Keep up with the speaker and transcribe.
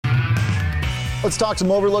Let's talk some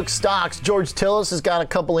overlooked stocks. George Tillis has got a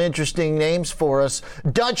couple interesting names for us.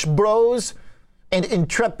 Dutch Bros and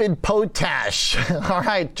Intrepid Potash. All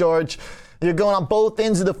right, George, you're going on both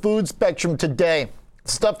ends of the food spectrum today.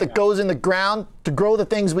 Stuff that goes in the ground to grow the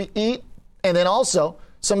things we eat, and then also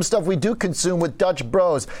some stuff we do consume with Dutch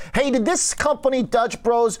Bros. Hey, did this company, Dutch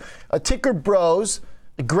Bros, ticker Bros,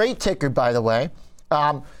 a great ticker, by the way,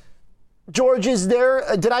 George, is there,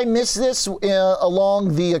 did I miss this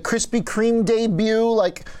along the Krispy Kreme debut?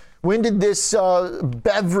 Like, when did this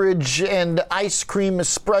beverage and ice cream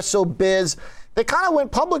espresso biz, they kind of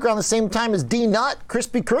went public around the same time as D-Nut,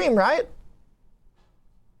 Krispy Kreme, right?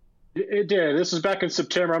 It did. This is back in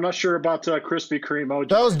September. I'm not sure about Krispy Kreme. Oh,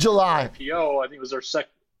 that was July. IPO, I think it was their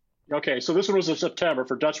second. Okay, so this one was in September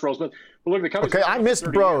for Dutch Bros. But look, the company. Okay, I missed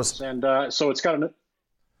Bros. And so it's got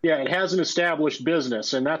it has an established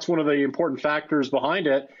business, and that's one of the important factors behind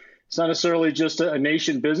it. It's not necessarily just a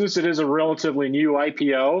nation business. It is a relatively new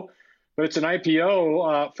IPO, but it's an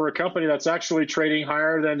IPO for a company that's actually trading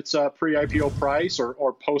higher than its pre-IPO price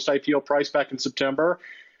or post-IPO price back in September.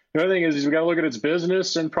 The other thing is we got to look at its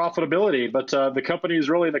business and profitability. But the company is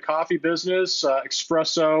really in the coffee business,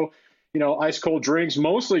 espresso, ice cold drinks,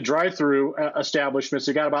 mostly drive-through establishments.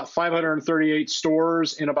 They got about 538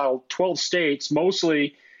 stores in about 12 states,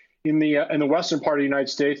 mostly in the western part of the United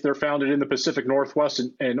States. They're founded in the Pacific Northwest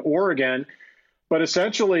and Oregon. But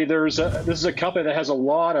essentially, this is a company that has a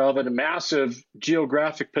lot of and a massive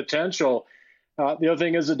geographic potential. The other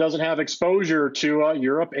thing is it doesn't have exposure to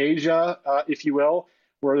Europe, Asia, if you will,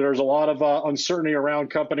 where there's a lot of uncertainty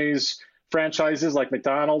around companies, franchises like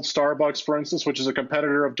McDonald's, Starbucks, for instance, which is a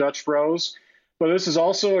competitor of Dutch Bros. But this is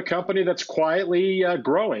also a company that's quietly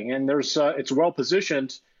growing, and it's well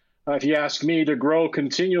positioned, if you ask me, to grow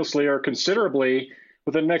continuously or considerably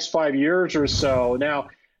within the next 5 years or so. Now,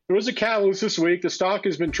 there was a catalyst this week. The stock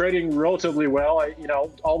has been trading relatively well.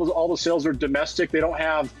 All the sales are domestic. They don't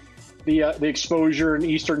have the exposure in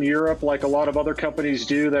Eastern Europe like a lot of other companies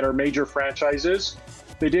do that are major franchises.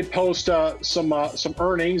 They did post some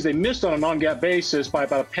earnings. They missed on a non-GAAP basis by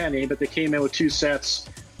about a penny, but they came in with 2 cents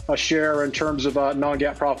a share in terms of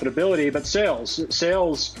non-GAAP profitability. But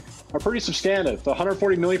sales are pretty substantive.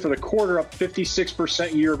 $140 million for the quarter, up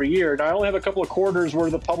 56% year over year. Now, I only have a couple of quarters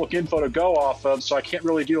worth of public info to go off of, so I can't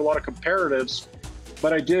really do a lot of comparatives.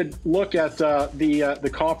 But I did look at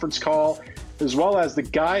the conference call as well as the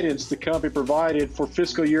guidance the company provided for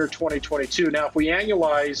fiscal year 2022. Now, if we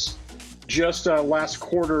annualize just last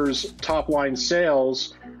quarter's top line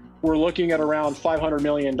sales, we're looking at around $500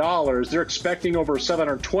 million. They're expecting over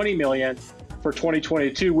 $720 million for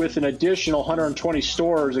 2022 with an additional 120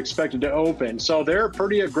 stores expected to open. So they're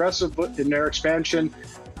pretty aggressive in their expansion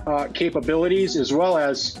capabilities as well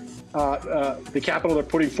as the capital they're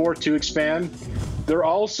putting forth to expand. They're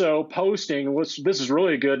also posting, this is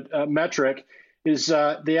really a good metric, is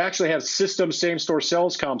they actually have system same-store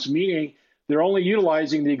sales comps, meaning they're only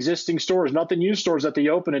utilizing the existing stores, not the new stores that they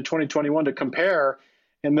opened in 2021 to compare.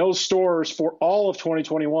 And those stores for all of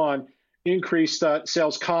 2021 increased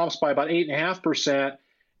sales comps by about 8.5%.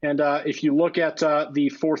 And if you look at the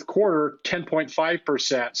fourth quarter,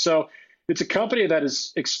 10.5%. So it's a company that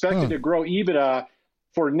is expected to grow EBITDA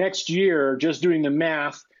for next year, just doing the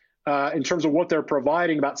math in terms of what they're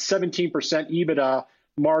providing, about 17% EBITDA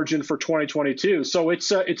margin for 2022. So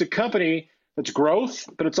it's a company that's growth,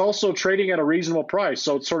 but it's also trading at a reasonable price.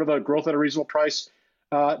 So it's sort of a growth at a reasonable price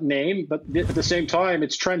name, but at the same time,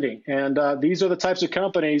 it's trending. And these are the types of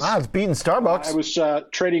companies. It's beating Starbucks. I was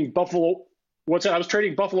trading Buffalo. I was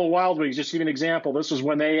trading Buffalo Wild Wings. Just to give you an example, this was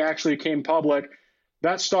when they actually came public.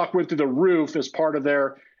 That stock went through the roof as part of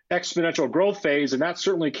their exponential growth phase, and that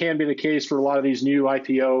certainly can be the case for a lot of these new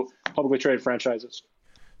IPO publicly traded franchises.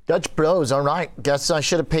 Dutch Bros. All right. Guess I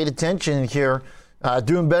should have paid attention here.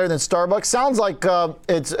 Doing better than Starbucks. Sounds like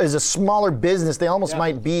it's a smaller business. They almost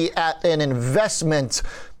might be at an investment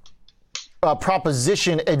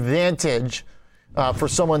proposition advantage for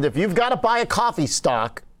someone. If you've got to buy a coffee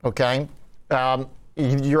stock, okay,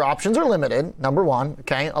 your options are limited, number one.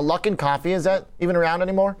 Okay, a Luckin Coffee, is that even around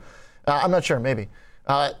anymore? I'm not sure, maybe.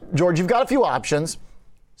 George, you've got a few options.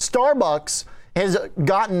 Starbucks has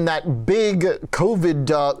gotten that big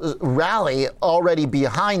COVID rally already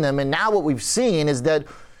behind them. And now what we've seen is that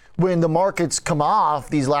when the markets come off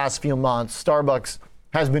these last few months, Starbucks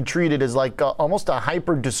has been treated as like almost a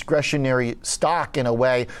hyper discretionary stock in a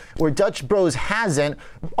way, where Dutch Bros hasn't,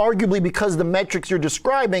 arguably because the metrics you're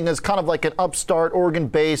describing is kind of like an upstart,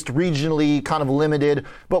 Oregon-based, regionally kind of limited,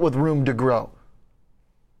 but with room to grow.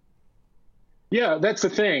 Yeah, that's the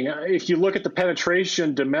thing. If you look at the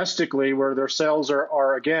penetration domestically, where their sales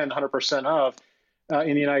are again 100% of,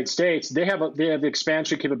 in the United States, they have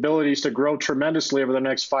expansion capabilities to grow tremendously over the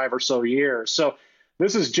next 5 or so years. So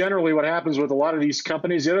this is generally what happens with a lot of these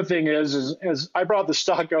companies. The other thing is as I brought the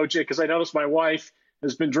stock, OJ, because I noticed my wife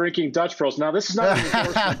has been drinking Dutch Bros. Now, this is not an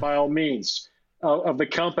endorsement by all means of the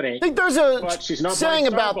company. I think there's a saying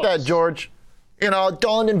about that, George.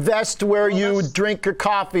 Don't invest where you drink your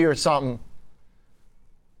coffee or something.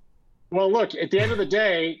 Well, look, at the end of the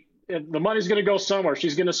day, the money's going to go somewhere.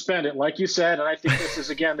 She's going to spend it, like you said. And I think this is,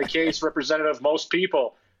 again, the case representative of most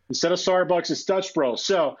people. Instead of Starbucks, it's Dutch Bros.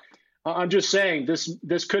 So I'm just saying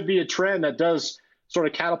this could be a trend that does sort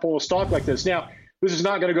of catapult a stock like this. Now, this is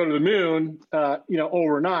not going to go to the moon,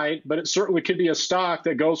 overnight, but it certainly could be a stock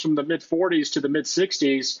that goes from the mid 40s to the mid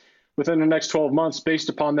 60s within the next 12 months based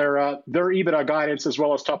upon their EBITDA guidance as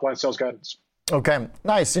well as top line sales guidance. Okay,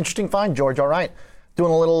 nice. Interesting find, George. All right.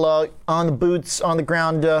 Doing a little on the boots, on the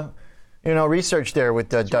ground, research there with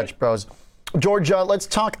Dutch Bros. George, let's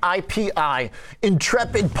talk IPI,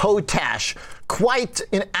 Intrepid Potash. Quite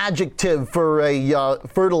an adjective for a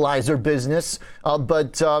fertilizer business,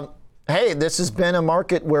 but hey, this has been a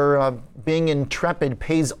market where being intrepid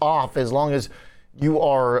pays off as long as you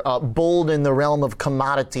are bold in the realm of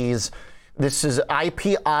commodities. This is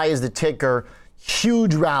IPI is the ticker.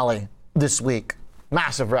 Huge rally this week.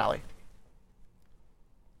 Massive rally.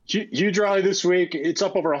 Huge rally this week. It's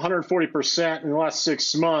up over 140% in the last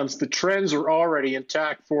 6 months. The trends are already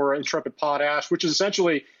intact for Intrepid Potash, which is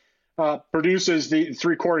essentially produces the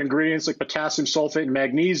 3 core ingredients like potassium sulfate and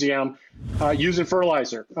magnesium used in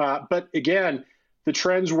fertilizer. But again, the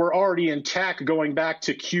trends were already intact going back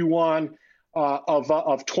to Q1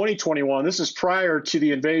 of 2021. This is prior to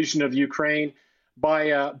the invasion of Ukraine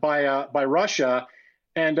by Russia.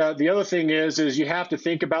 And the other thing is you have to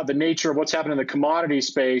think about the nature of what's happening in the commodity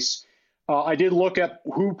space. I did look at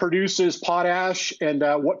who produces potash and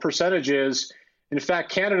what percentages. In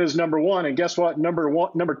fact, Canada is number 1, and guess what?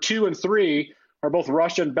 Number 2 and 3 are both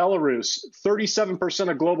Russia and Belarus.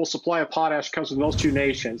 37% of global supply of potash comes from those 2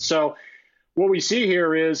 nations. So what we see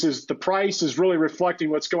here is the price is really reflecting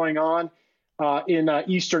what's going on in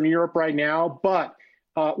Eastern Europe right now. But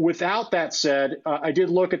without that said, I did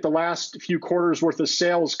look at the last few quarters worth of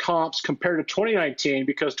sales comps compared to 2019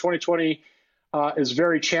 because 2020 is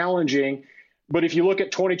very challenging. But if you look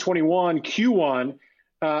at 2021 Q1,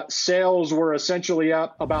 sales were essentially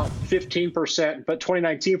up about 15%, but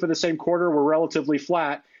 2019 for the same quarter were relatively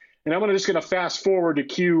flat. And I'm just going to fast forward to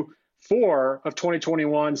Q4 of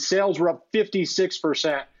 2021. Sales were up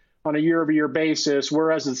 56% on a year-over-year basis,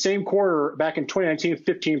 whereas the same quarter back in 2019,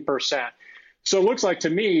 15%. So it looks like to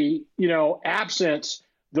me, absent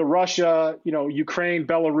the Russia, Ukraine,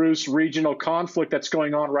 Belarus regional conflict that's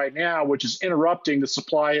going on right now, which is interrupting the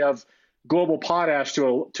supply of global potash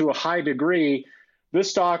to a high degree, this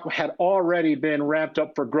stock had already been ramped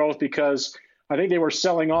up for growth because I think they were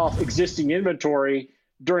selling off existing inventory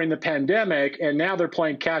during the pandemic, and now they're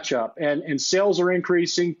playing catch up. And sales are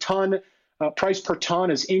increasing. Price per ton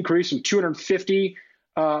has increased from 250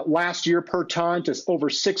 last year per ton to over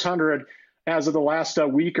 600 as of the last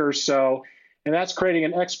week or so. And that's creating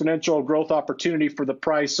an exponential growth opportunity for the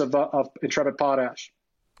price of Intrepid Potash.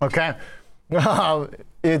 Okay.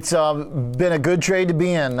 It's been a good trade to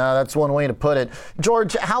be in. That's one way to put it.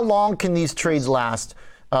 George, how long can these trades last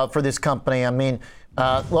for this company? I mean,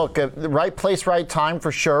 look, the right place, right time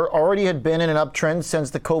for sure. Already had been in an uptrend since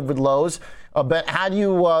the COVID lows. But how do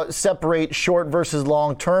you separate short versus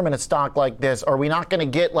long term in a stock like this? Are we not going to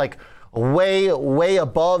get like way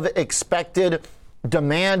above expected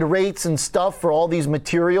demand rates and stuff for all these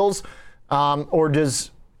materials? Or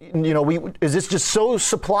is this just so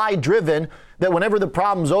supply driven that whenever the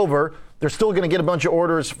problem's over, they're still going to get a bunch of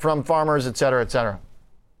orders from farmers, et cetera, et cetera?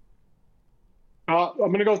 I'm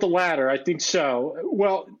going to go with the latter. I think so.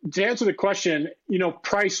 Well, to answer the question,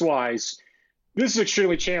 price wise, this is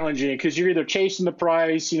extremely challenging because you're either chasing the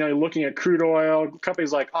price, you're looking at crude oil,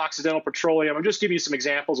 companies like Occidental Petroleum. I'm just giving you some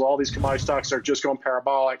examples. All these commodity stocks are just going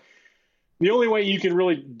parabolic. The only way you can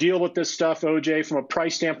really deal with this stuff, OJ, from a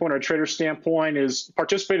price standpoint or a trader standpoint is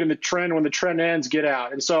participate in the trend. When the trend ends, get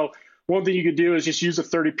out. And so one thing you could do is just use a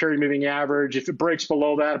 30-period moving average. If it breaks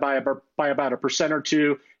below that by about 1% or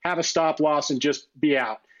 2, have a stop loss and just be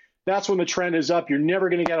out. That's when the trend is up. You're never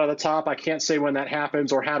going to get out of the top. I can't say when that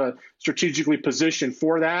happens or how to strategically position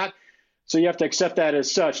for that. So you have to accept that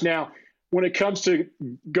as such. Now, when it comes to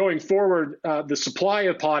going forward, the supply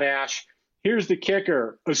of potash, here's the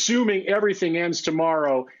kicker. Assuming everything ends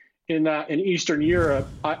tomorrow in Eastern Europe,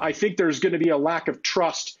 I think there's going to be a lack of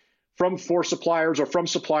trust from suppliers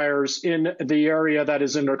in the area that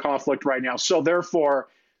is under conflict right now. So therefore,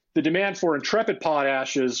 the demand for Intrepid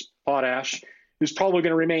potash is probably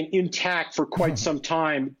going to remain intact for quite some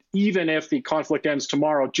time, even if the conflict ends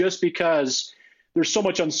tomorrow, just because there's so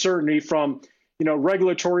much uncertainty from,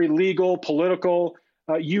 regulatory, legal, political,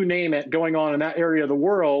 you name it, going on in that area of the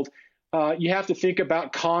world. You have to think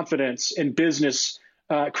about confidence and business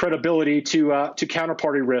credibility to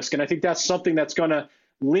counterparty risk. And I think that's something that's going to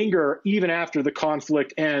linger even after the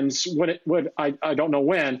conflict ends, I don't know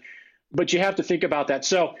when, but you have to think about that.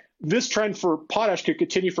 So this trend for potash could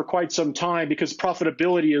continue for quite some time because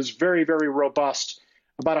profitability is very, very robust.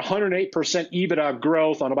 About 108% EBITDA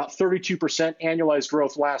growth on about 32% annualized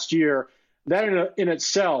growth last year. That in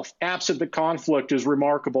itself, absent the conflict, is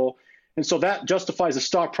remarkable. And so that justifies a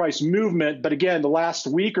stock price movement. But again, the last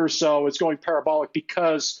week or so, it's going parabolic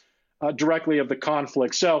because directly of the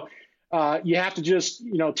conflict. So you have to just,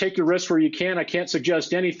 take your risk where you can. I can't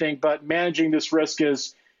suggest anything, but managing this risk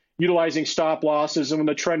is utilizing stop losses. And when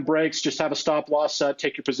the trend breaks, just have a stop loss,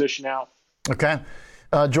 take your position out. Okay.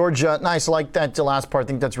 George, nice. I like that last part. I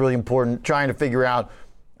think that's really important, trying to figure out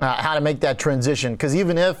how to make that transition. Because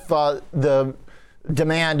even if the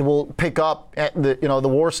demand will pick up, at the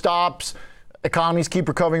war stops, economies keep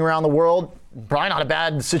recovering around the world, probably not a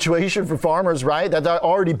bad situation for farmers, right? That's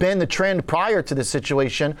already been the trend prior to this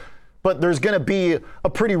situation. But there's going to be a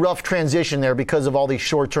pretty rough transition there because of all these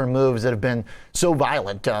short-term moves that have been so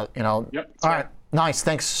violent. Yep, all right. Nice.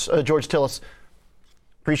 Thanks, George Tillis.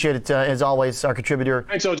 Appreciate it, as always, our contributor.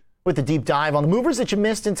 Thanks, OJ. With the deep dive on the movers that you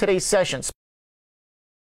missed in today's session.